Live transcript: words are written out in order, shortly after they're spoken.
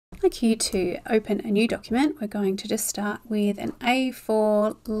I'd like you to open a new document. We're going to just start with an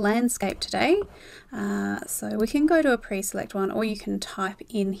A4 landscape today. So we can go to a pre-select one, or you can type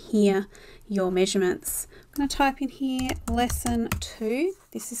in here your measurements. I'm going to type in here lesson 2.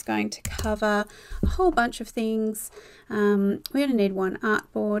 This is going to cover a whole bunch of things. We're going to need one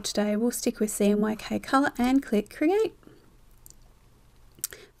artboard today. We'll stick with CMYK color and click create.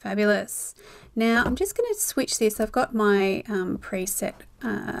 Fabulous. Now I'm just going to switch this. I've got my preset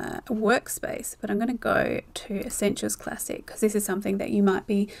workspace, but I'm going to go to Essentials Classic because this is something that you might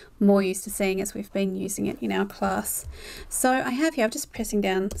be more used to seeing as we've been using it in our class. So I have here, I'm just pressing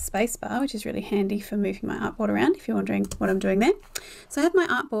down spacebar, which is really handy for moving my artboard around if you're wondering what I'm doing there. So I have my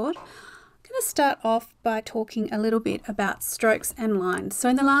artboard. I'm going to start off by talking a little bit about strokes and lines. So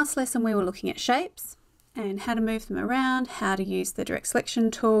in the last lesson we were looking at shapes and how to move them around, how to use the direct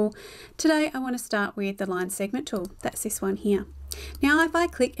selection tool. Today I want to start with the line segment tool. That's this one here. Now if I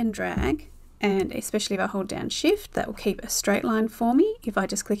click and drag, and especially if I hold down shift, that will keep a straight line for me. If I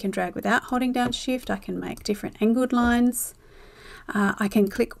just click and drag without holding down shift, I can make different angled lines. I can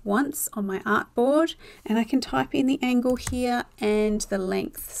click once on my artboard and I can type in the angle here and the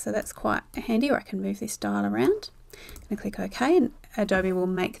length. So that's quite handy, or I can move this dial around. I'm going to click OK and Adobe will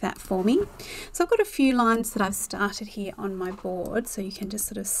make that for me. So I've got a few lines that I've started here on my board so you can just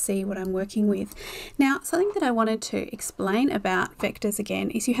sort of see what I'm working with. Now something that I wanted to explain about vectors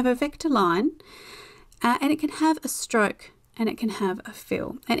again is you have a vector line and it can have a stroke and it can have a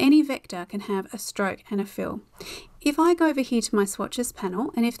fill, and any vector can have a stroke and a fill. If I go over here to my swatches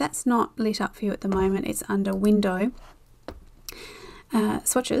panel, and if that's not lit up for you at the moment, it's under window,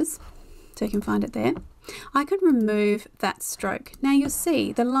 swatches, so you can find it there. I can remove that stroke. Now you'll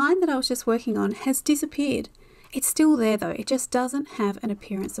see the line that I was just working on has disappeared. It's still there though, it just doesn't have an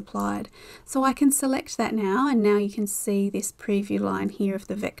appearance applied. So I can select that now, and now you can see this preview line here of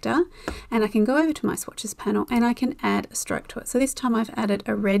the vector, and I can go over to my swatches panel and I can add a stroke to it. So this time I've added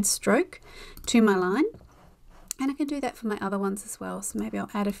a red stroke to my line, and I can do that for my other ones as well. So maybe I'll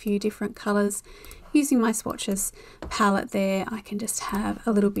add a few different colors. Using my swatches palette there, I can just have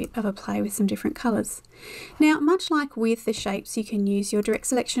a little bit of a play with some different colors. Now, much like with the shapes, you can use your direct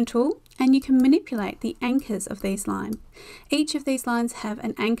selection tool and you can manipulate the anchors of these lines. Each of these lines have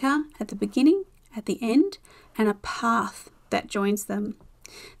an anchor at the beginning, at the end, and a path that joins them.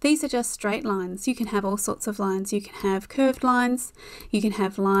 These are just straight lines. You can have all sorts of lines. You can have curved lines. You can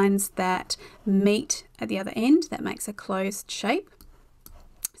have lines that meet at the other end. That makes a closed shape.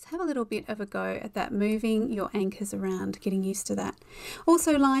 So have a little bit of a go at that, moving your anchors around, getting used to that.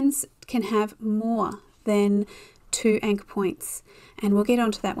 Also, lines can have more than 2 anchor points, and we'll get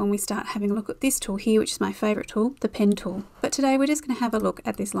onto that when we start having a look at this tool here, which is my favorite tool, the pen tool. But today we're just going to have a look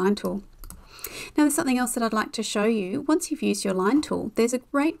at this line tool. Now there's something else that I'd like to show you. Once you've used your line tool, there's a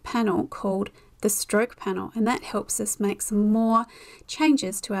great panel called the stroke panel, and that helps us make some more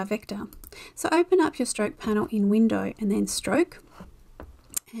changes to our vector. So open up your stroke panel in window and then stroke,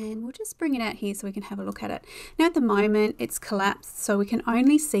 and we'll just bring it out here so we can have a look at it. Now at the moment it's collapsed, so we can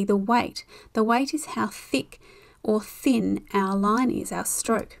only see the weight. The weight is how thick or thin our line is, our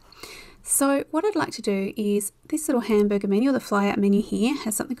stroke. So what I'd like to do is this little hamburger menu, or the flyout menu here,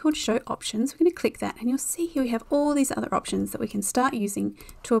 has something called show options. We're going to click that and you'll see here we have all these other options that we can start using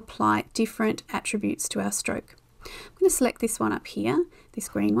to apply different attributes to our stroke. I'm going to select this one up here, this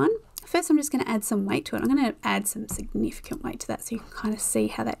green one. First I'm just going to add some weight to it. I'm going to add some significant weight to that so you can kind of see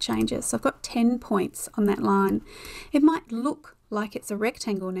how that changes. So I've got 10 points on that line. It might look like it's a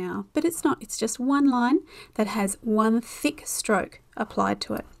rectangle now, but it's not. It's just one line that has one thick stroke applied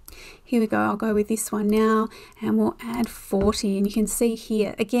to it. Here we go, I'll go with this one now and we'll add 40, and you can see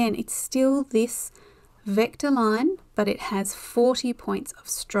here again it's still this vector line, but it has 40 points of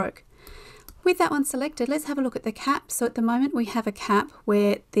stroke. With that one selected, let's have a look at the cap. So at the moment we have a cap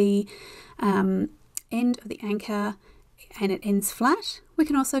where the end of the anchor and it ends flat. We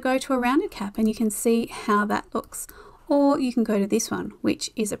can also go to a rounded cap and you can see how that looks. Or you can go to this one, which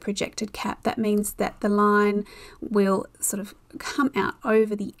is a projected cap. That means that the line will sort of come out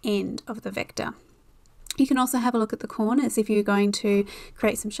over the end of the vector. You can also have a look at the corners if you're going to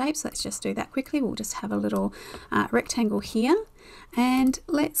create some shapes. Let's just do that quickly. We'll just have a little rectangle here, and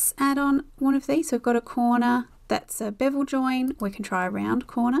let's add on one of these. So we've got a corner that's a bevel join. We can try a round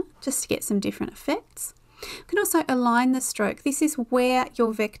corner just to get some different effects. You can also align the stroke. This is where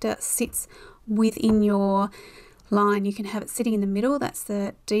your vector sits within your line. You can have it sitting in the middle, that's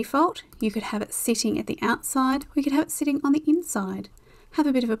the default. You could have it sitting at the outside. We could have it sitting on the inside. Have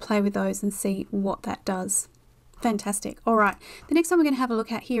a bit of a play with those and see what that does. Fantastic. All right, the next one we're going to have a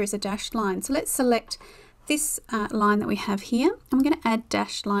look at here is a dashed line. So let's select this line that we have here, and we're going to add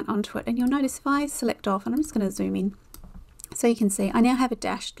dashed line onto it. And you'll notice if I select off, and I'm just going to zoom in so you can see, I now have a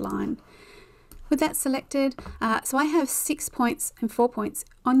dashed line. With that selected, so I have 6 points and 4 points.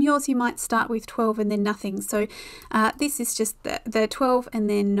 On yours you might start with 12 and then nothing. So this is just the 12 and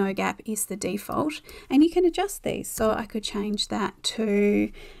then no gap is the default. And you can adjust these. So I could change that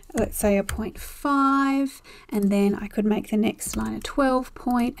to, let's say, a 0.5, and then I could make the next line a 12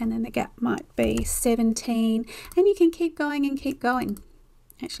 point, and then the gap might be 17. And you can keep going and keep going.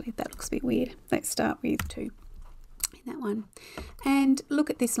 Actually, that looks a bit weird. Let's start with 2. That one, and look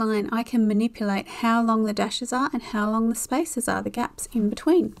at this line. I can manipulate how long the dashes are and how long the spaces are, the gaps in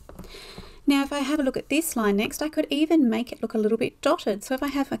between. Now if I have a look at this line next, I could even make it look a little bit dotted. So if I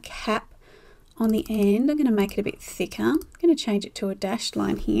have a cap on the end, I'm going to make it a bit thicker. I'm going to change it to a dashed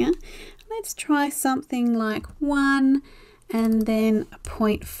line here. Let's try something like 1 and then a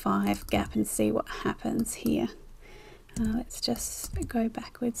 0.5 gap and see what happens here. Let's just go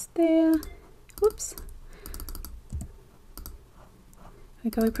backwards there. Whoops. We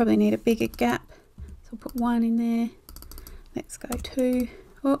probably need a bigger gap, so we'll put 1 in there. Let's go 2.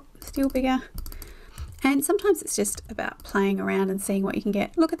 Oh, still bigger. And sometimes it's just about playing around and seeing what you can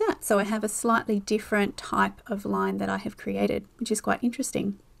get. Look at that. So I have a slightly different type of line that I have created, which is quite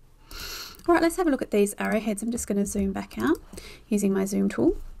interesting. All right, let's have a look at these arrowheads. I'm just going to zoom back out using my zoom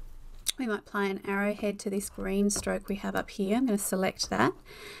tool. We might apply an arrowhead to this green stroke we have up here. I'm going to select that,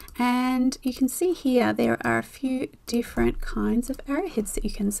 and you can see here there are a few different kinds of arrowheads that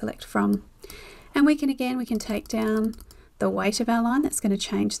you can select from, and we can take down the weight of our line. That's going to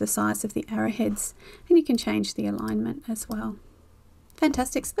change the size of the arrowheads, and you can change the alignment as well.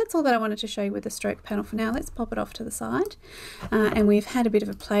 Fantastic. So that's all that I wanted to show you with the stroke panel for now. Let's pop it off to the side, and we've had a bit of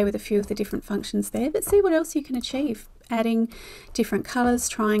a play with a few of the different functions there, but see what else you can achieve. Adding different colors,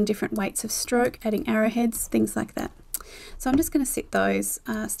 trying different weights of stroke, adding arrowheads, things like that. So I'm just going to sit those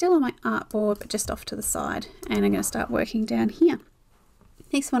still on my artboard, but just off to the side, and I'm going to start working down here.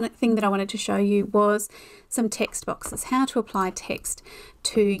 Next one thing that I wanted to show you was some text boxes, how to apply text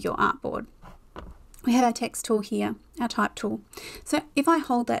to your artboard. We have our text tool here, our type tool. So if I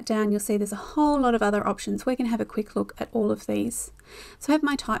hold that down, you'll see there's a whole lot of other options. We can have a quick look at all of these. So I have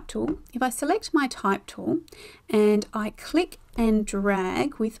my type tool. If I select my type tool and I click and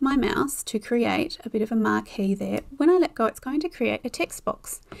drag with my mouse to create a bit of a marquee there, when I let go, it's going to create a text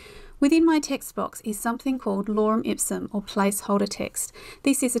box. Within my text box is something called lorem ipsum, or placeholder text.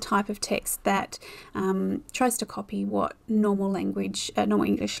 This is a type of text that tries to copy what normal English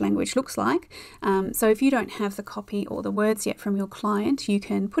language looks like. So if you don't have the copy or the words yet from your client, you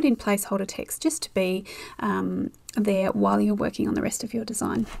can put in placeholder text just to be there while you're working on the rest of your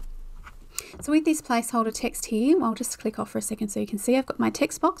design. So with this placeholder text here, I'll just click off for a second so you can see I've got my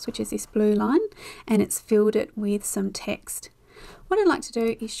text box, which is this blue line, and it's filled it with some text. What I'd like to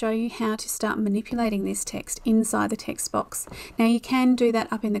do is show you how to start manipulating this text inside the text box. Now you can do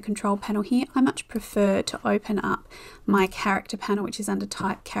that up in the control panel here. I much prefer to open up my character panel, which is under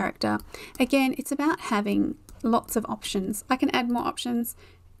type character. Again, it's about having lots of options. I can add more options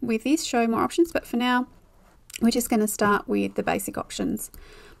with this, show more options, but for now we're just going to start with the basic options.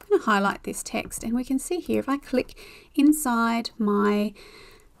 I'm going to highlight this text, and we can see here if I click inside my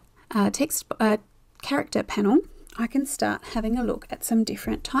character panel, I can start having a look at some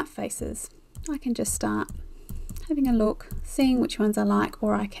different typefaces. I can just start having a look, seeing which ones I like,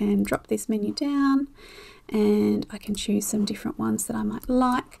 or I can drop this menu down and I can choose some different ones that I might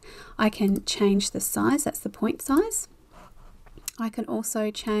like. I can change the size, that's the point size. I can also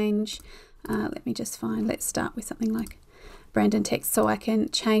change, let me just find, let's start with something like Brandon text. So I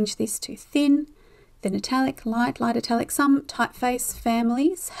can change this to thin, then italic, light italic. Some typeface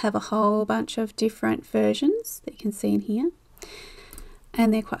families have a whole bunch of different versions that you can see in here,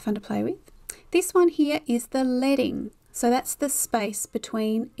 and they're quite fun to play with. This one here is the leading, so that's the space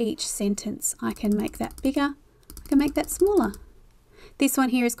between each sentence. I can make that bigger, I can make that smaller. This one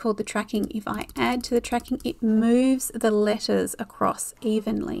here is called the tracking. If I add to the tracking, it moves the letters across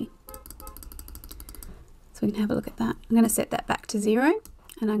evenly. So we can have a look at that. I'm going to set that back to 0.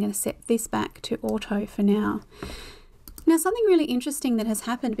 And I'm going to set this back to auto for now. Now something really interesting that has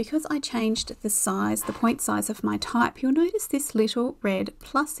happened because I changed the size, the point size of my type, you'll notice this little red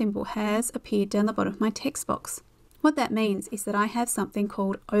plus symbol has appeared down the bottom of my text box. What that means is that I have something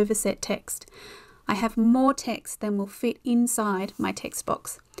called overset text. I have more text than will fit inside my text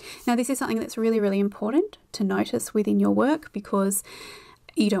box. Now this is something that's really, really important to notice within your work because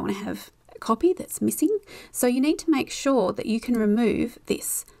you don't want to have copy that's missing. So you need to make sure that you can remove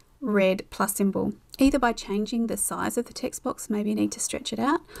this red plus symbol. either by changing the size of the text box, maybe you need to stretch it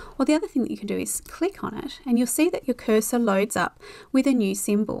out, or the other thing that you can do is click on it and you'll see that your cursor loads up with a new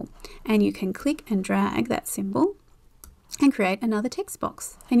symbol, and you can click and drag that symbol and create another text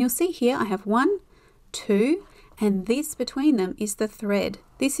box. And you'll see here I have 1, 2, and this between them is the thread.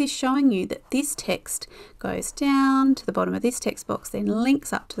 This is showing you that this text goes down to the bottom of this text box, then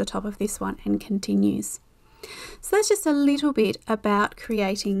links up to the top of this one and continues. So that's just a little bit about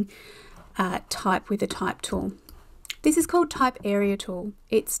creating type with the type tool. This is called type area tool.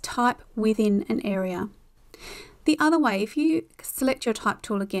 It's type within an area. The other way, if you select your type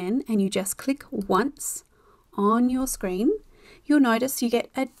tool again and you just click once on your screen, you'll notice you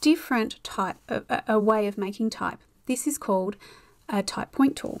get a different type, a way of making type. This is called a type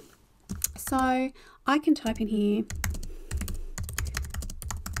point tool. So I can type in here,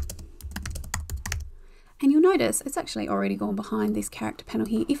 and you'll notice it's actually already gone behind this character panel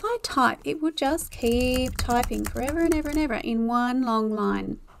here. If I type, it would just keep typing forever and ever and ever in one long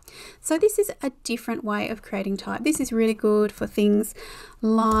line. So this is a different way of creating type. This is really good for things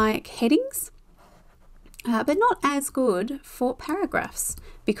like headings, but not as good for paragraphs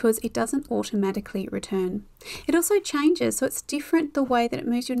because it doesn't automatically return. It also changes, so it's different the way that it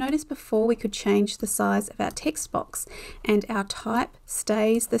moves. You'll notice before we could change the size of our text box and our type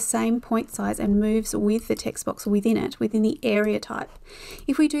stays the same point size and moves with the text box within it, within the area type.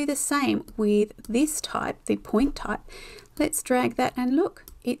 If we do the same with this type, the point type, let's drag that and look,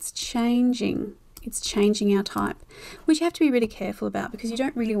 it's changing. It's changing our type, which you have to be really careful about because you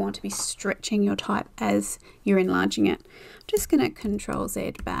don't really want to be stretching your type as you're enlarging it. I'm just going to Control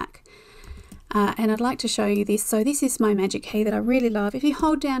Z back. And I'd like to show you this. So this is my magic key that I really love. If you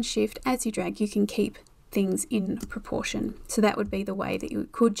hold down Shift as you drag, you can keep things in proportion. So that would be the way that you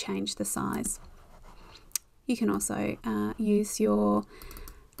could change the size. You can also use your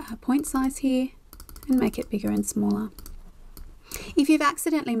point size here and make it bigger and smaller. If you've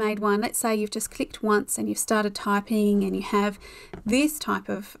accidentally made one, let's say you've just clicked once and you've started typing and you have this type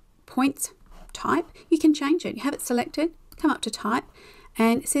of point type, you can change it. You have it selected, come up to type,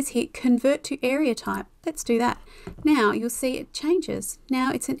 and it says here convert to area type. Let's do that. Now you'll see it changes.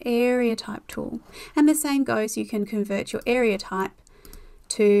 Now it's an area type tool. And the same goes, you can convert your area type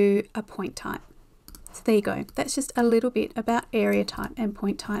to a point type. So there you go. That's just a little bit about area type and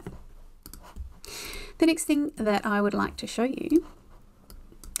point type. The next thing that I would like to show you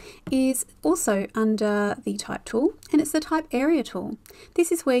is also under the type tool, and it's the type area tool.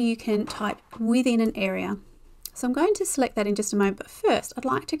 This is where you can type within an area. So I'm going to select that in just a moment, but first I'd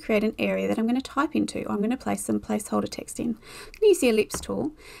like to create an area that I'm going to type into. I'm going to place some placeholder text in. I'm going to use the ellipse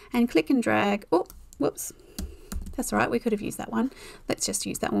tool and click and drag. Oh, whoops. That's all right, we could have used that one. Let's just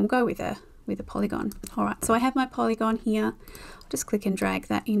use that one. We'll go with a polygon. All right, so I have my polygon here. I'll just click and drag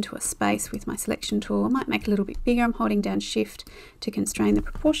that into a space with my selection tool. I might make it a little bit bigger. I'm holding down Shift to constrain the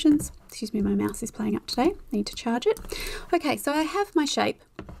proportions. Excuse me, my mouse is playing up today. Need to charge it. Okay, so I have my shape.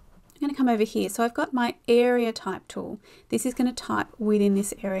 I'm going to come over here. So I've got my area type tool. This is going to type within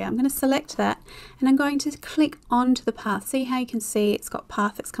this area. I'm going to select that and I'm going to click onto the path. See how you can see it's got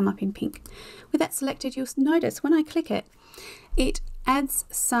path that's come up in pink. With that selected, you'll notice when I click it, it adds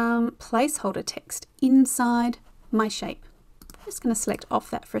some placeholder text inside my shape. I'm just going to select off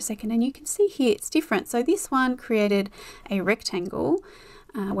that for a second and you can see here it's different. So this one created a rectangle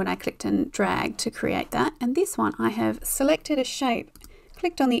when I clicked and dragged to create that, and this one I have selected a shape,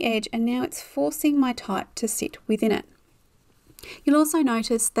 clicked on the edge, and now it's forcing my type to sit within it. You'll also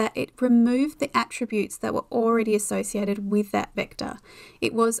notice that it removed the attributes that were already associated with that vector.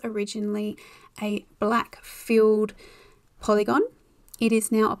 It was originally a black filled polygon. It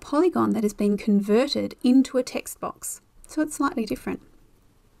is now a polygon that has been converted into a text box. So it's slightly different.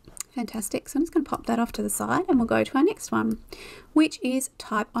 Fantastic. So I'm just going to pop that off to the side and we'll go to our next one, which is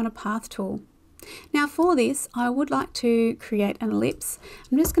type on a path tool. Now for this, I would like to create an ellipse.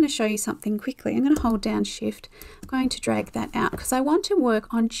 I'm just going to show you something quickly. I'm going to hold down Shift. I'm going to drag that out because I want to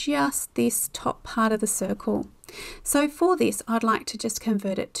work on just this top part of the circle. So for this, I'd like to just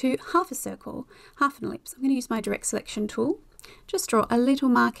convert it to half a circle, half an ellipse. I'm going to use my direct selection tool. Just draw a little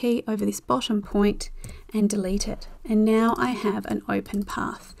marquee over this bottom point and delete it. And now I have an open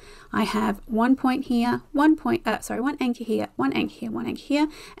path. I have one point here, one anchor here, one anchor here, one anchor here,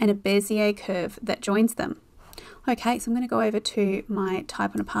 and a Bezier curve that joins them. Okay, so I'm going to go over to my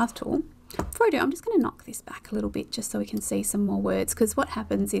type on a path tool. Before I do, I'm just going to knock this back a little bit just so we can see some more words, because what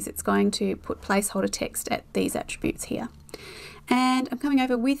happens is it's going to put placeholder text at these attributes here. And I'm coming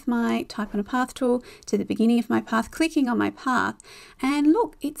over with my type on a path tool to the beginning of my path, clicking on my path, and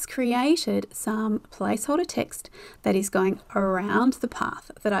look, it's created some placeholder text that is going around the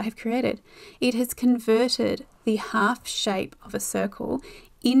path that I have created. It has converted the half shape of a circle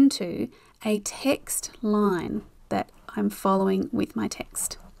into a text line that I'm following with my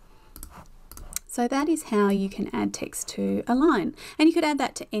text. So that is how you can add text to a line, and you could add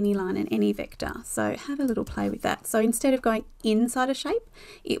that to any line and any vector. So have a little play with that. So instead of going inside a shape,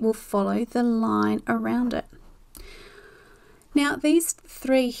 it will follow the line around it. Now these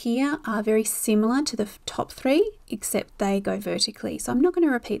three here are very similar to the top three, except they go vertically. So I'm not going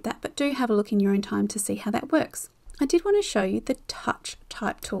to repeat that, but do have a look in your own time to see how that works. I did want to show you the touch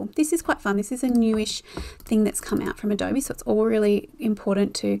type tool. This is quite fun. This is a newish thing that's come out from Adobe, so it's all really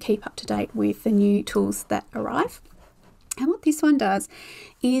important to keep up to date with the new tools that arrive. And what this one does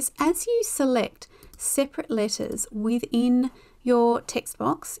is, as you select separate letters within your text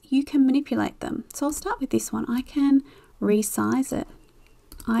box, you can manipulate them. So I'll start with this one. I can resize it.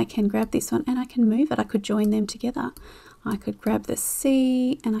 I can grab this one and I can move it. I could join them together. I could grab the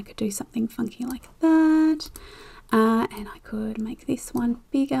C and I could do something funky like that. And I could make this one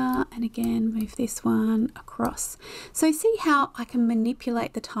bigger and again move this one across. So see how I can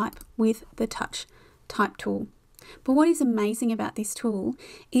manipulate the type with the touch type tool. But what is amazing about this tool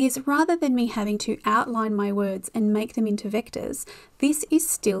is, rather than me having to outline my words and make them into vectors, this is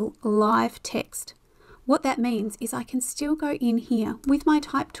still live text. What that means is I can still go in here with my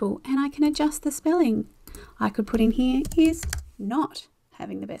type tool and I can adjust the spelling. I could put in here is not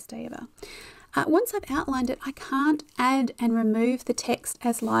having the best day ever. Once I've outlined it, I can't add and remove the text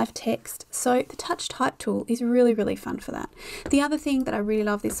as live text. So the touch type tool is really, really fun for that. The other thing that I really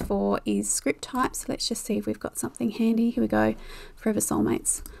love this for is script types. So let's just see if we've got something handy. Here we go, Forever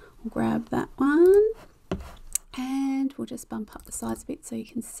Soulmates. We'll grab that one and we'll just bump up the size a bit so you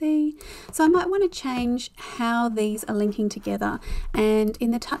can see. So I might want to change how these are linking together, and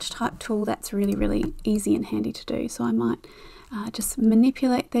in the touch type tool that's really, really easy and handy to do. So I might just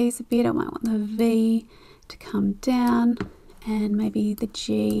manipulate these a bit. I might want the V to come down and maybe the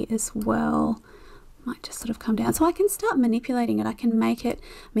G as well might just sort of come down. So I can start manipulating it. I can make it,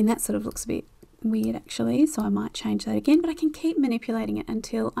 I mean that sort of looks a bit weird actually, so I might change that again, but I can keep manipulating it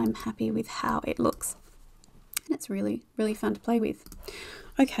until I'm happy with how it looks. And it's really, really fun to play with.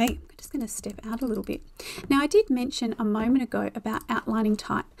 Okay, I'm just going to step out a little bit. Now I did mention a moment ago about outlining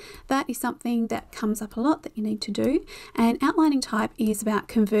type. That is something that comes up a lot that you need to do, and outlining type is about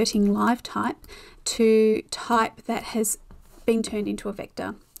converting live type to type that has been turned into a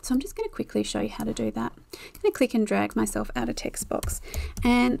vector. So I'm just going to quickly show you how to do that. I'm going to click and drag myself out of text box,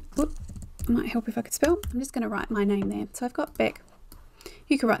 and whoop, it might help if I could spell. I'm just going to write my name there. So I've got Beck.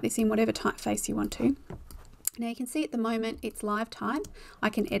 You can write this in whatever typeface you want to. Now you can see at the moment it's live type. I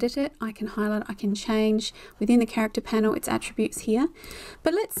can edit it, I can highlight, I can change within the character panel its attributes here.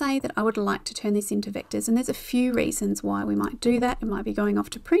 But let's say that I would like to turn this into vectors, and there's a few reasons why we might do that. It might be going off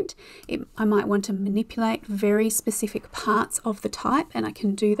to print. I might want to manipulate very specific parts of the type, and I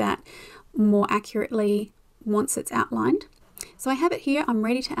can do that more accurately once it's outlined. So I have it here, I'm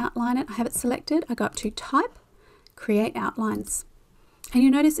ready to outline it. I have it selected, I go up to Type, Create Outlines. And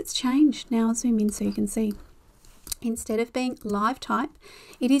you'll notice it's changed. Now I'll zoom in so you can see. Instead of being live type,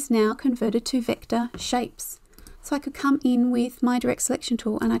 it is now converted to vector shapes. So I could come in with my direct selection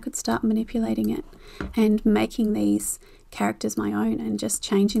tool and I could start manipulating it and making these characters my own and just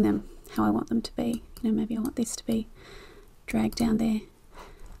changing them how I want them to be. You know, maybe I want this to be dragged down there.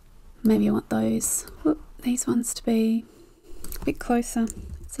 Maybe I want these ones to be a bit closer.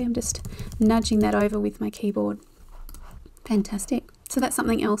 See, I'm just nudging that over with my keyboard. Fantastic. So that's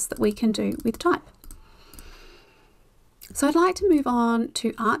something else that we can do with type. So I'd like to move on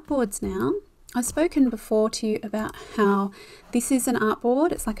to artboards now. I've spoken before to you about how this is an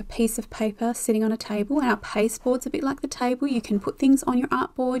artboard. It's like a piece of paper sitting on a table, and our pasteboard's a bit like the table. You can put things on your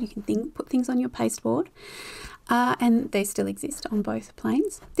artboard, you can put things on your pasteboard, and they still exist on both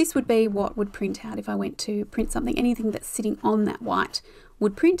planes. This would be what would print out if I went to print something. Anything that's sitting on that white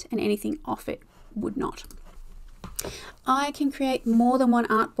would print, and anything off it would not. I can create more than one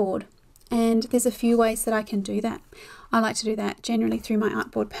artboard, and there's a few ways that I can do that. I like to do that generally through my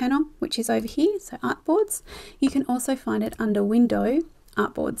artboard panel, which is over here, so artboards. You can also find it under Window,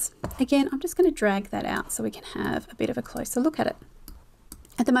 Artboards. Again, I'm just going to drag that out so we can have a bit of a closer look at it.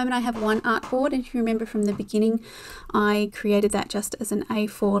 At the moment I have one artboard, and if you remember from the beginning, I created that just as an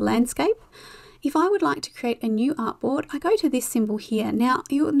A4 landscape. If I would like to create a new artboard, I go to this symbol here. Now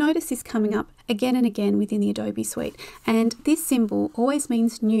you'll notice this coming up again and again within the Adobe suite, and this symbol always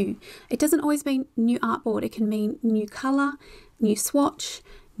means new. It doesn't always mean new artboard. It can mean new color, new swatch,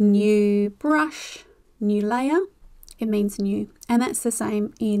 new brush, new layer, it means new. And that's the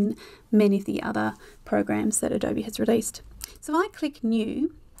same in many of the other programs that Adobe has released. So if I click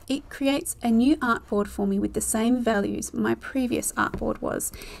new, it creates a new artboard for me with the same values my previous artboard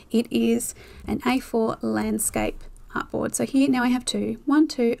was. It is an A4 landscape artboard. So here now I have two,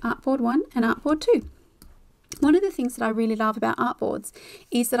 artboard 1 and artboard 2. One of the things that I really love about artboards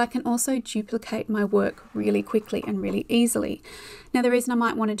is that I can also duplicate my work really quickly and really easily. Now the reason I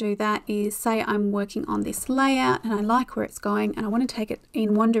might want to do that is, say I'm working on this layout and I like where it's going and I want to take it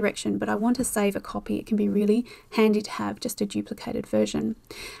in one direction, but I want to save a copy. It can be really handy to have just a duplicated version.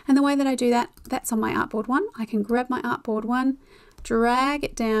 And the way that I do that, that's on my artboard 1. I can grab my artboard 1, drag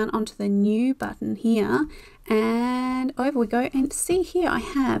it down onto the new button here, and over we go, and see here I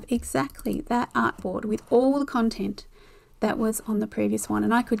have exactly that artboard with all the content that was on the previous one,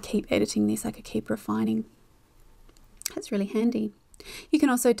 and I could keep editing this, I could keep refining. That's really handy. You can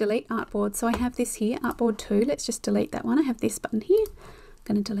also delete artboards. So I have this here, artboard 2, let's just delete that one. I have this button here, I'm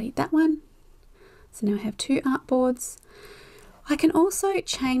going to delete that one. So now I have 2 artboards. I can also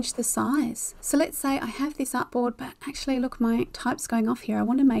change the size. So let's say I have this artboard, but actually look, my type's going off here. I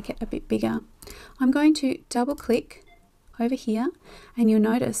want to make it a bit bigger. I'm going to double click over here and you'll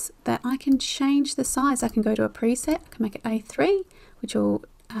notice that I can change the size. I can go to a preset, I can make it A3, which will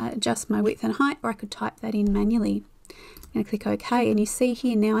adjust my width and height, or I could type that in manually. I'm going to click OK, and you see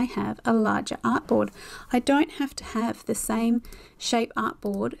here now I have a larger artboard. I don't have to have the same shape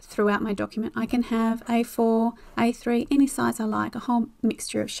artboard throughout my document. I can have A4, A3, any size I like, a whole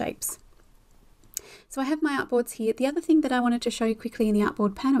mixture of shapes. So I have my artboards here. The other thing that I wanted to show you quickly in the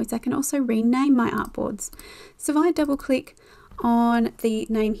artboard panel is I can also rename my artboards. So if I double click on the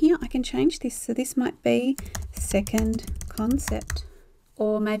name here, I can change this. So this might be second concept,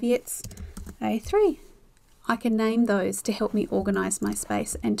 or maybe it's A3. I can name those to help me organize my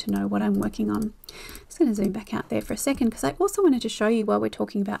space and to know what I'm working on. I'm just going to zoom back out there for a second because I also wanted to show you, while we're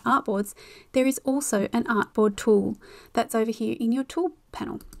talking about artboards, there is also an artboard tool that's over here in your tool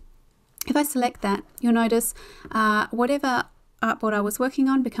panel. If I select that, you'll notice whatever artboard I was working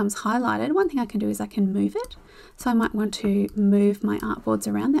on becomes highlighted. One thing I can do is I can move it. So I might want to move my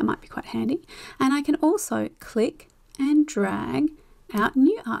artboards around. That might be quite handy. And I can also click and drag out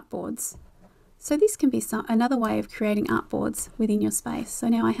new artboards. So this can be another way of creating artboards within your space. So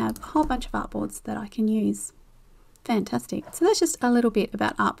now I have a whole bunch of artboards that I can use. Fantastic. So that's just a little bit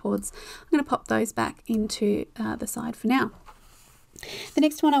about artboards. I'm going to pop those back into the side for now. The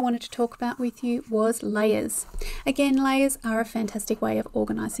next one I wanted to talk about with you was layers. Again, layers are a fantastic way of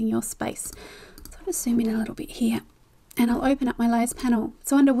organizing your space. So I'll just zoom in a little bit here and I'll open up my layers panel.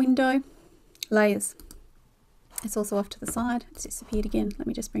 So under window, layers. It's also off to the side. It's disappeared again. Let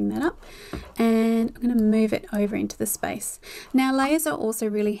me just bring that up. And I'm going to move it over into the space. Now, layers are also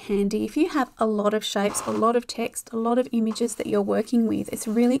really handy. If you have a lot of shapes, a lot of text, a lot of images that you're working with, it's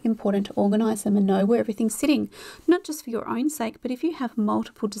really important to organize them and know where everything's sitting. Not just for your own sake, but if you have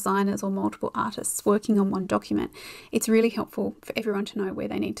multiple designers or multiple artists working on one document, it's really helpful for everyone to know where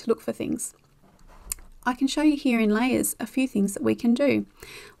they need to look for things. I can show you here in layers a few things that we can do.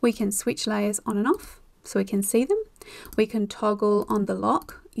 We can switch layers on and off, so we can see them. We can toggle on the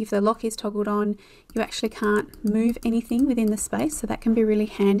lock. If the lock is toggled on, you actually can't move anything within the space, so that can be really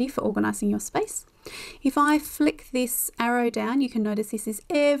handy for organizing your space. If I flick this arrow down, you can notice this is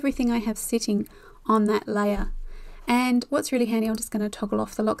everything I have sitting on that layer. And what's really handy, I'm just going to toggle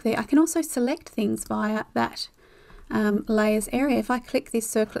off the lock there. I can also select things via that layers area. If I click this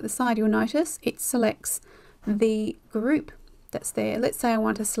circle at the side, you'll notice it selects the group that's there. Let's say I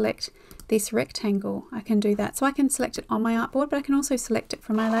want to select this rectangle. I can do that. So I can select it on my artboard, but I can also select it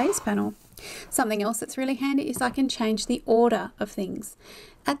from my layers panel. Something else that's really handy is I can change the order of things.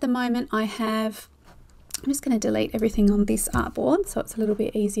 At the moment I'm just going to delete everything on this artboard so it's a little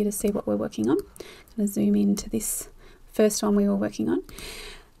bit easier to see what we're working on. I'm going to zoom into this first one we were working on.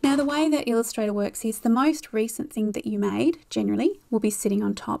 Now, the way that Illustrator works is the most recent thing that you made generally will be sitting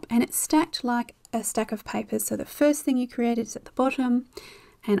on top, and it's stacked like a stack of papers. So the first thing you created is at the bottom,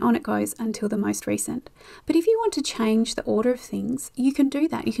 and on it goes until the most recent. But if you want to change the order of things, you can do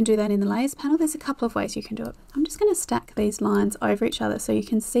that. You can do that in the layers panel. There's a couple of ways you can do it. I'm just going to stack these lines over each other so you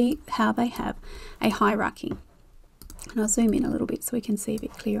can see how they have a hierarchy. And I'll zoom in a little bit so we can see a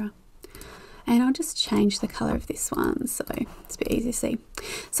bit clearer. And I'll just change the color of this one so it's a bit easier to see.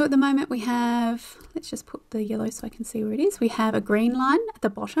 So at the moment we have, let's just put the yellow so I can see where it is. We have a green line at the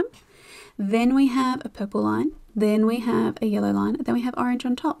bottom, then we have a purple line, then we have a yellow line, and then we have orange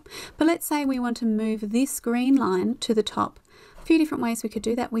on top. But let's say we want to move this green line to the top. few different ways we could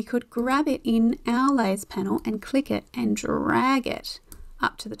do that. We could grab it in our layers panel and click it and drag it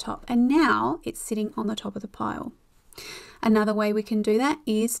up to the top, and now it's sitting on the top of the pile. Another way we can do that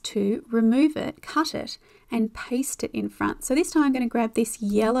is to remove it, cut it, and paste it in front. So this time I'm going to grab this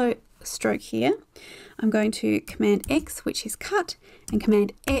yellow stroke here. I'm going to Command X, which is cut, and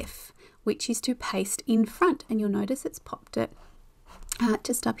Command F, which is to paste in front. And you'll notice it's popped it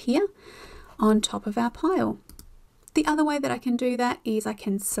just up here on top of our pile. The other way that I can do that is I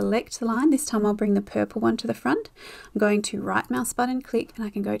can select the line. This time I'll bring the purple one to the front. I'm going to right mouse button click, and I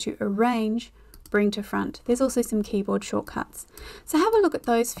can go to Arrange, Bring to Front. There's also some keyboard shortcuts. So have a look at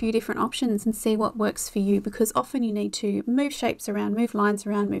those few different options and see what works for you, because often you need to move shapes around, move lines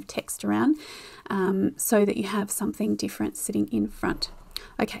around, move text around, so that you have something different sitting in front.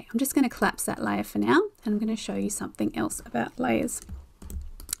 Okay, I'm just going to collapse that layer for now, and I'm going to show you something else about layers.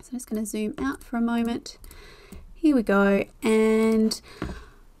 So I'm just going to zoom out for a moment. Here we go, and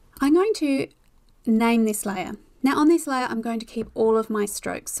I'm going to name this layer. Now on this layer I'm going to keep all of my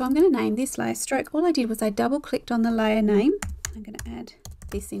strokes. So I'm going to name this layer Stroke. All I did was I double clicked on the layer name. I'm going to add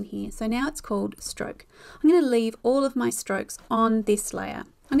this in here. So now it's called Stroke. I'm going to leave all of my strokes on this layer.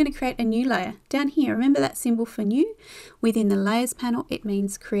 I'm going to create a new layer down here. Remember that symbol for new? Within the layers panel it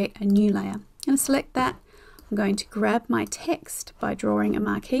means create a new layer. I'm going to select that. I'm going to grab my text by drawing a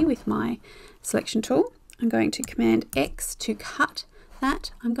marquee with my selection tool. I'm going to Command X to cut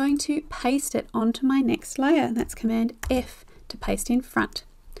that. I'm going to paste it onto my next layer, and that's Command F to paste in front.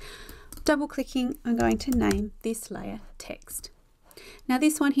 Double clicking, I'm going to name this layer Text. Now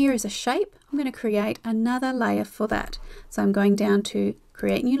this one here is a shape. I'm going to create another layer for that. So I'm going down to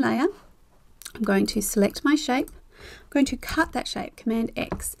Create New Layer. I'm going to select my shape. I'm going to cut that shape, Command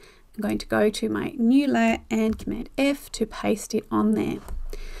X. I'm going to go to my new layer and Command F to paste it on there.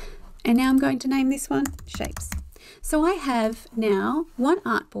 And now I'm going to name this one Shapes. So I have now one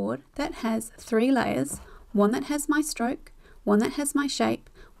artboard that has 3 layers, one that has my stroke, one that has my shape,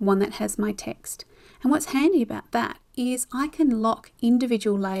 one that has my text. And what's handy about that is I can lock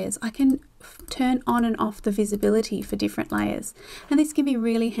individual layers. I can turn on and off the visibility for different layers. And this can be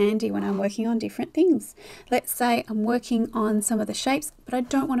really handy when I'm working on different things. Let's say I'm working on some of the shapes, but I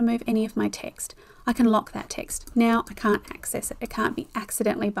don't want to move any of my text. I can lock that text. Now I can't access it. It can't be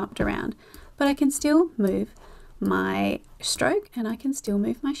accidentally bumped around, but I can still move my stroke and I can still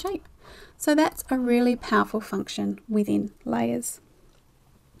move my shape. So that's a really powerful function within layers.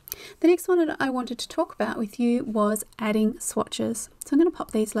 The next one that I wanted to talk about with you was adding swatches. So I'm going to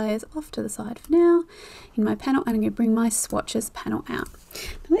pop these layers off to the side for now in my panel, and I'm going to bring my swatches panel out.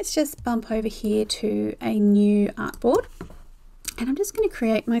 Now let's just bump over here to a new artboard, and I'm just going to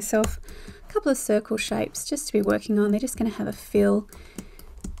create myself a couple of circle shapes just to be working on. They're just going to have a fill.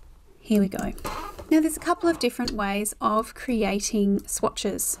 Here we go. Now there's a couple of different ways of creating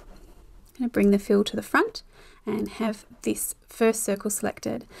swatches. I'm going to bring the fill to the front and have this first circle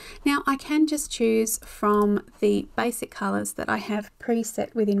selected. Now I can just choose from the basic colors that I have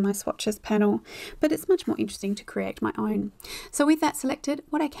preset within my swatches panel, but it's much more interesting to create my own. So with that selected,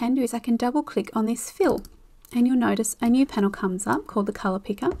 what I can do is I can double click on this fill, and you'll notice a new panel comes up called the color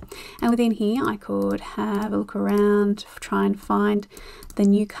picker, and within here I could have a look around, try and find the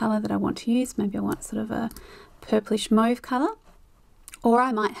new color that I want to use. Maybe I want sort of a purplish mauve color, or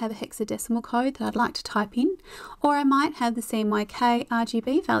I might have a hexadecimal code that I'd like to type in, or I might have the CMYK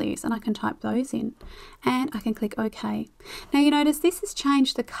RGB values and I can type those in, and I can click OK. Now you notice this has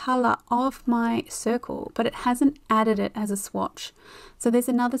changed the color of my circle, but it hasn't added it as a swatch. So there's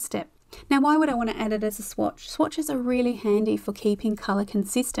another step. Now why would I want to add it as a swatch? Swatches are really handy for keeping color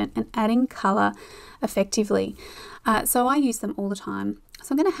consistent and adding color effectively. So I use them all the time.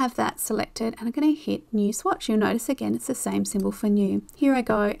 So I'm going to have that selected and I'm going to hit New Swatch. You'll notice again it's the same symbol for new. Here I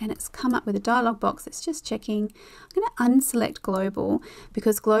go, and it's come up with a dialog box that's just checking. I'm going to unselect global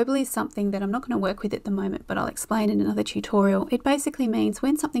because global is something that I'm not going to work with at the moment, but I'll explain in another tutorial. It basically means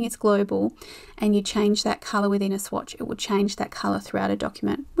when something is global and you change that color within a swatch, it will change that color throughout a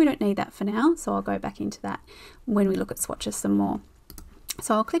document. We don't need that for now, so I'll go back into that when we look at swatches some more.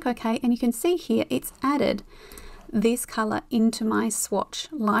 So I'll click OK, and you can see here it's added this color into my swatch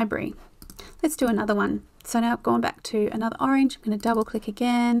library. Let's do another one. So now I've gone back to another orange. I'm going to double click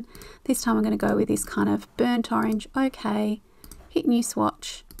again. This time I'm going to go with this kind of burnt orange. OK, hit new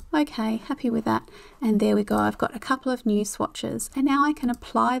swatch. OK, happy with that. And there we go. I've got a couple of new swatches, and now I can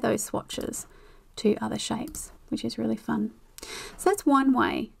apply those swatches to other shapes, which is really fun. So that's one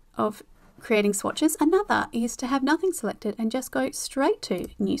way of creating swatches. Another is to have nothing selected and just go straight to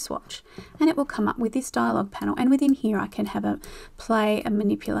new swatch, and it will come up with this dialog panel, and within here I can have a play and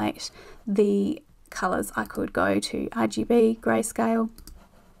manipulate the colours, I could go to RGB, grayscale.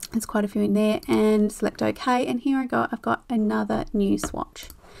 There's quite a few in there, and select OK. And here I go, I've got another new swatch,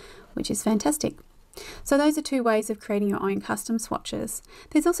 which is fantastic. So those are two ways of creating your own custom swatches.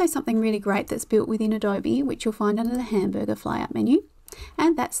 There's also something really great that's built within Adobe, which you'll find under the hamburger flyout menu,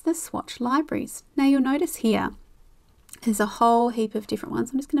 and that's the swatch libraries. Now you'll notice here, there's a whole heap of different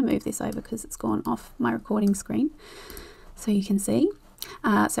ones. I'm just going to move this over because it's gone off my recording screen so you can see.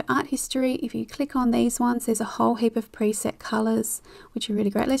 So art history, if you click on these ones, there's a whole heap of preset colours, which are really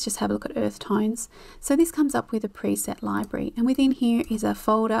great. Let's just have a look at earth tones. So this comes up with a preset library, and within here is a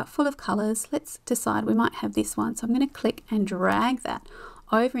folder full of colours. Let's decide we might have this one. So I'm going to click and drag that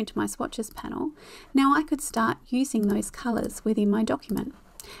over into my swatches panel. Now I could start using those colours within my document.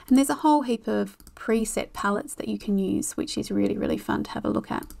 And there's a whole heap of preset palettes that you can use, which is really, really fun to have a look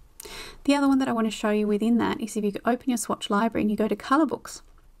at. The other one that I want to show you within that is if you open your swatch library and you go to colour books,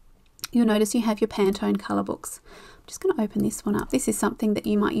 you'll notice you have your Pantone colour books. I'm just going to open this one up. This is something that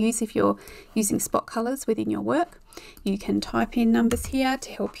you might use if you're using spot colours within your work. You can type in numbers here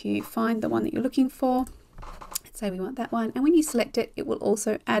to help you find the one that you're looking for. Let's say we want that one, and when you select it, it will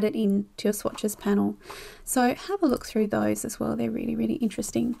also add it in to your swatches panel. So have a look through those as well. They're really, really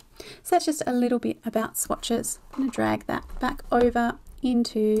interesting. So that's just a little bit about swatches. I'm going to drag that back over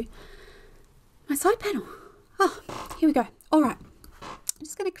into my side panel. Here we go. All right, I'm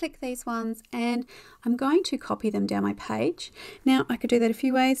just going to click these ones and I'm going to copy them down my page. Now I could do that a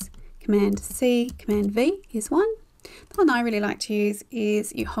few ways. Command C, Command V is one. The one I really like to use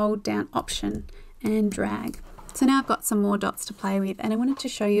is you hold down Option and drag. So now I've got some more dots to play with, and I wanted to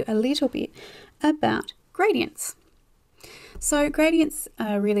show you a little bit about gradients. So gradients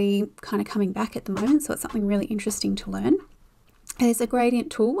are really kind of coming back at the moment, so it's something really interesting to learn. There's a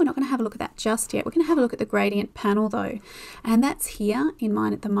gradient tool. We're not going to have a look at that just yet. We're going to have a look at the gradient panel though, and that's here in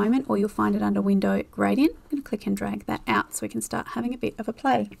mine at the moment, or you'll find it under Window Gradient. I'm going to click and drag that out so we can start having a bit of a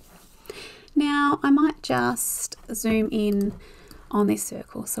play. Now I might just zoom in on this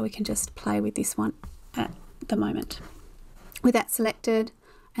circle so we can just play with this one at the moment. With that selected,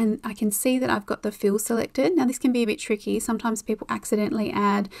 and I can see that I've got the fill selected. Now this can be a bit tricky. Sometimes people accidentally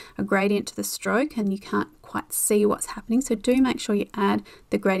add a gradient to the stroke and you can't quite see what's happening. So do make sure you add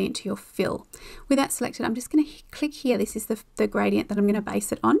the gradient to your fill. With that selected, I'm just going to click here. This is the gradient that I'm going to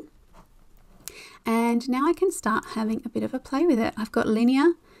base it on. And now I can start having a bit of a play with it. I've got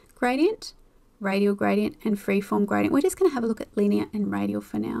linear gradient, radial gradient, and freeform gradient. We're just going to have a look at linear and radial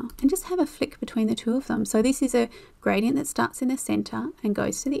for now and just have a flick between the two of them. So this is a gradient that starts in the center and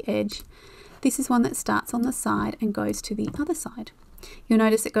goes to the edge. This is one that starts on the side and goes to the other side. You'll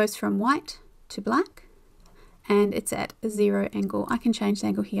notice it goes from white to black and it's at a 0 angle. I can change the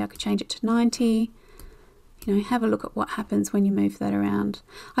angle here. I could change it to 90. You know, have a look at what happens when you move that around.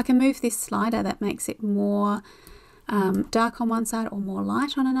 I can move this slider that makes it more dark on one side or more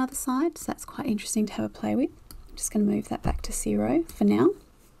light on another side, so that's quite interesting to have a play with. I'm just going to move that back to 0 for now.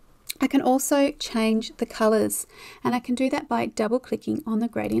 I can also change the colors, and I can do that by double clicking on the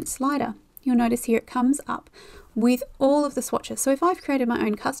gradient slider. You'll notice here it comes up with all of the swatches. So if I've created my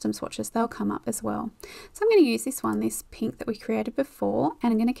own custom swatches, they'll come up as well. So I'm going to use this one, this pink that we created before,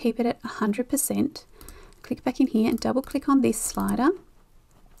 and I'm going to keep it at 100%. Click back in here and double click on this slider,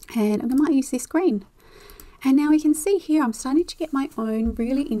 and I might use this green. And now we can see here I'm starting to get my own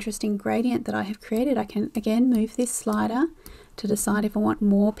really interesting gradient that I have created. I can again move this slider to decide if I want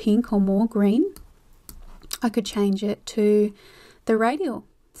more pink or more green. I could change it to the radial,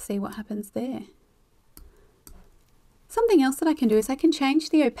 see what happens there. Something else that I can do is I can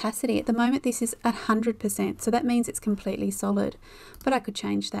change the opacity. At the moment this is at 100%, so that means it's completely solid, but I could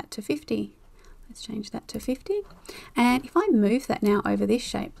change that to 50. Let's change that to 50. And if I move that now over this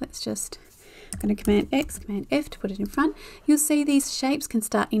shape, let's just, I'm going to Command X, Command F to put it in front. You'll see these shapes can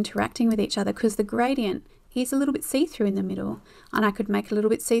start interacting with each other because the gradient is a little bit see-through in the middle, and I could make a little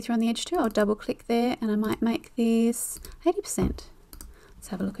bit see-through on the edge too. I'll double click there and I might make this 80%. Let's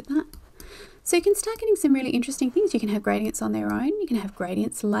have a look at that. So you can start getting some really interesting things. You can have gradients on their own. You can have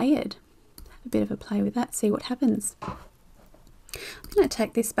gradients layered. Have a bit of a play with that, see what happens. I'm going to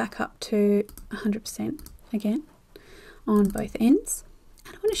take this back up to 100% again on both ends.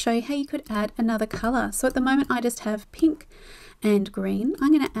 And I want to show you how you could add another colour. So at the moment I just have pink and green.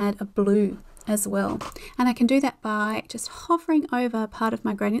 I'm going to add a blue as well. And I can do that by just hovering over part of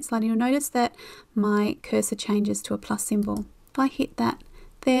my gradient slider. You'll notice that my cursor changes to a plus symbol. If I hit that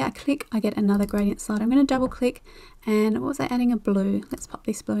there, I click, I get another gradient slider. I'm going to double click, and what was I adding? A blue. Let's pop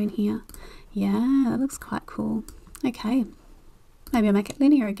this blue in here. Yeah, that looks quite cool. Okay, maybe I'll make it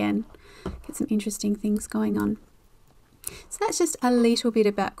linear again. Get some interesting things going on. So that's just a little bit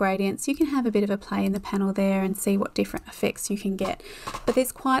about gradients. You can have a bit of a play in the panel there and see what different effects you can get. But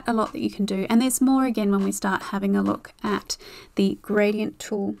there's quite a lot that you can do. And there's more again when we start having a look at the gradient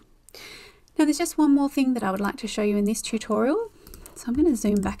tool. Now there's just one more thing that I would like to show you in this tutorial. So I'm going to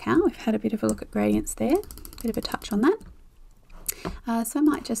zoom back out. We've had a bit of a look at gradients there, a bit of a touch on that. So I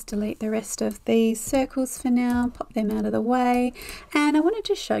might just delete the rest of these circles for now, pop them out of the way. And I wanted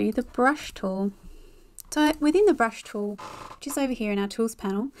to show you the brush tool. So within the brush tool, which is over here in our tools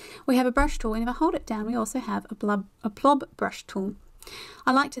panel, we have a brush tool, and if I hold it down, we also have a blob brush tool.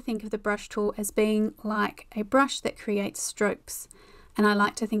 I like to think of the brush tool as being like a brush that creates strokes, and I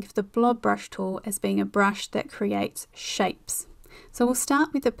like to think of the blob brush tool as being a brush that creates shapes. So we'll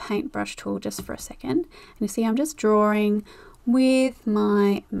start with the paintbrush tool just for a second, and you see I'm just drawing with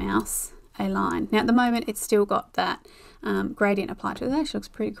my mouse a line. Now at the moment it's still got that gradient applied to it. That actually looks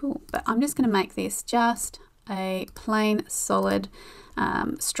pretty cool, but I'm just going to make this just a plain solid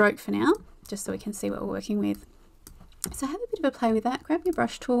stroke for now, just so we can see what we're working with. So have a bit of a play with that. Grab your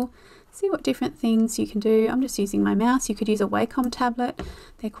brush tool, see what different things you can do. I'm just using my mouse. You could use a Wacom tablet.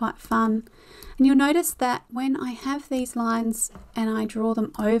 They're quite fun. And you'll notice that when I have these lines and I draw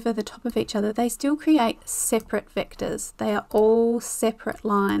them over the top of each other, they still create separate vectors. They are all separate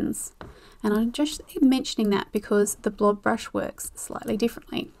lines. And I'm just mentioning that because the blob brush works slightly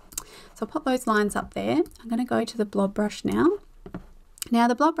differently. So I'll pop those lines up there. I'm going to go to the blob brush now. Now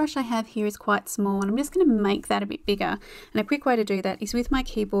the blob brush I have here is quite small, and I'm just going to make that a bit bigger. And a quick way to do that is with my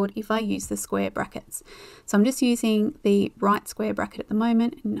keyboard if I use the square brackets. So I'm just using the right square bracket at the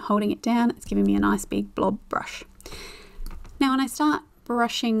moment and holding it down. It's giving me a nice big blob brush. Now when I start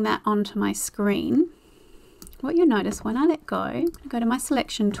brushing that onto my screen, what you'll notice when I let go, I'm going to go to my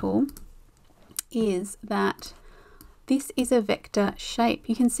selection tool, is that this is a vector shape.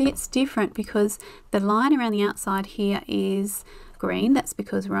 You can see it's different because the line around the outside here is green. That's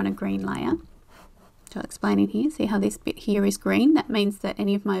because we're on a green layer. So I'll explain in here. See how this bit here is green? That means that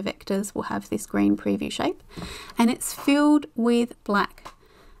any of my vectors will have this green preview shape. And it's filled with black,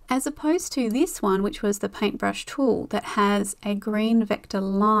 as opposed to this one, which was the paintbrush tool, that has a green vector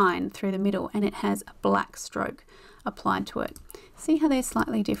line through the middle and it has a black stroke applied to it. See how they're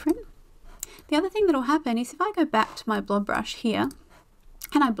slightly different? The other thing that will happen is if I go back to my blob brush here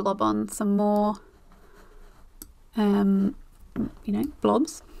and I blob on some more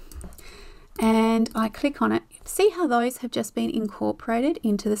blobs, and I click on it, see how those have just been incorporated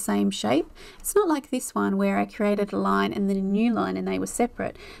into the same shape? It's not like this one where I created a line and then a new line and they were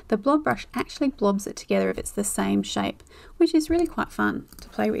separate. The blob brush actually blobs it together if it's the same shape, which is really quite fun to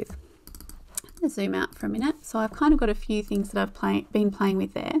play with. I'm going to zoom out for a minute. So I've kind of got a few things that I've been playing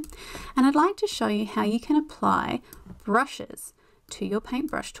with there, and I'd like to show you how you can apply brushes to your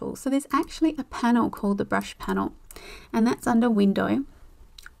paintbrush tool. So there's actually a panel called the brush panel, and that's under Window,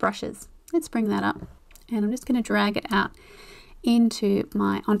 Brushes. Let's bring that up, and I'm just going to drag it out onto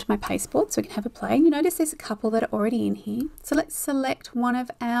my pasteboard so we can have a play. You notice there's a couple that are already in here. So let's select one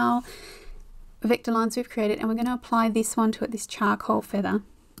of our vector lines we've created, and we're going to apply this one to it, this charcoal feather.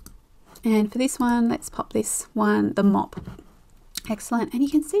 And for this one, let's pop this one, the mop. Excellent. And you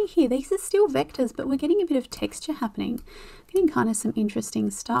can see here, these are still vectors, but we're getting a bit of texture happening. Getting kind of some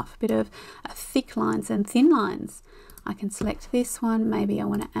interesting stuff, a bit of thick lines and thin lines. I can select this one. Maybe I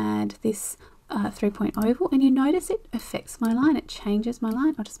want to add this 3-point oval, and you notice it affects my line. It changes my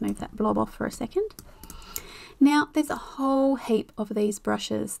line. I'll just move that blob off for a second. Now there's a whole heap of these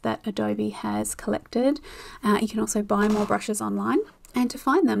brushes that Adobe has collected. You can also buy more brushes online, and to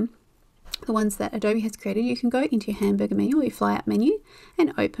find them, the ones that Adobe has created, you can go into your hamburger menu or your flyout menu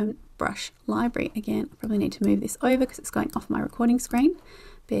and open Brush Library. Again, I probably need to move this over because it's going off my recording screen.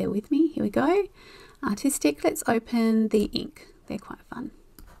 Bear with me. Here we go. Artistic. Let's open the ink. They're quite fun.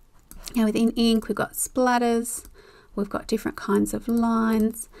 Now within ink, we've got splatters. We've got different kinds of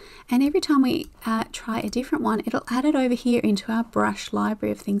lines. And every time we try a different one, it'll add it over here into our brush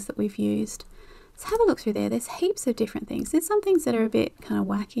library of things that we've used. So have a look through there. There's heaps of different things. There's some things that are a bit kind of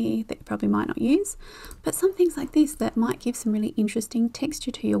wacky that you probably might not use, but some things like this that might give some really interesting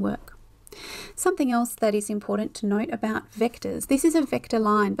texture to your work. Something else that is important to note about vectors. This is a vector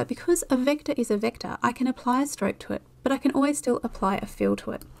line, but because a vector is a vector, I can apply a stroke to it, but I can always still apply a fill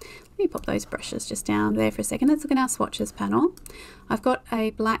to it. Let me pop those brushes just down there for a second. Let's look at our swatches panel. I've got a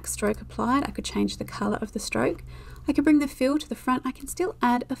black stroke applied. I could change the color of the stroke. I could bring the fill to the front. I can still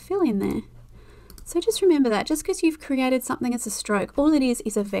add a fill in there. So just remember that just because you've created something as a stroke, all it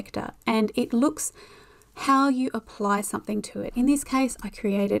is a vector, and it looks how you apply something to it. In this case, I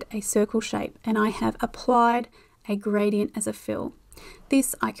created a circle shape and I have applied a gradient as a fill.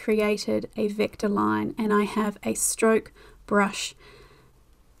 This I created a vector line and I have a stroke brush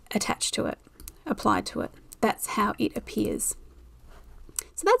attached to it, applied to it. That's how it appears.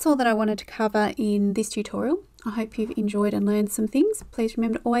 So that's all that I wanted to cover in this tutorial. I hope you've enjoyed and learned some things. Please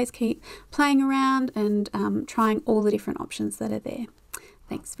remember to always keep playing around and trying all the different options that are there.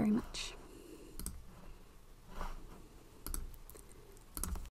 Thanks very much.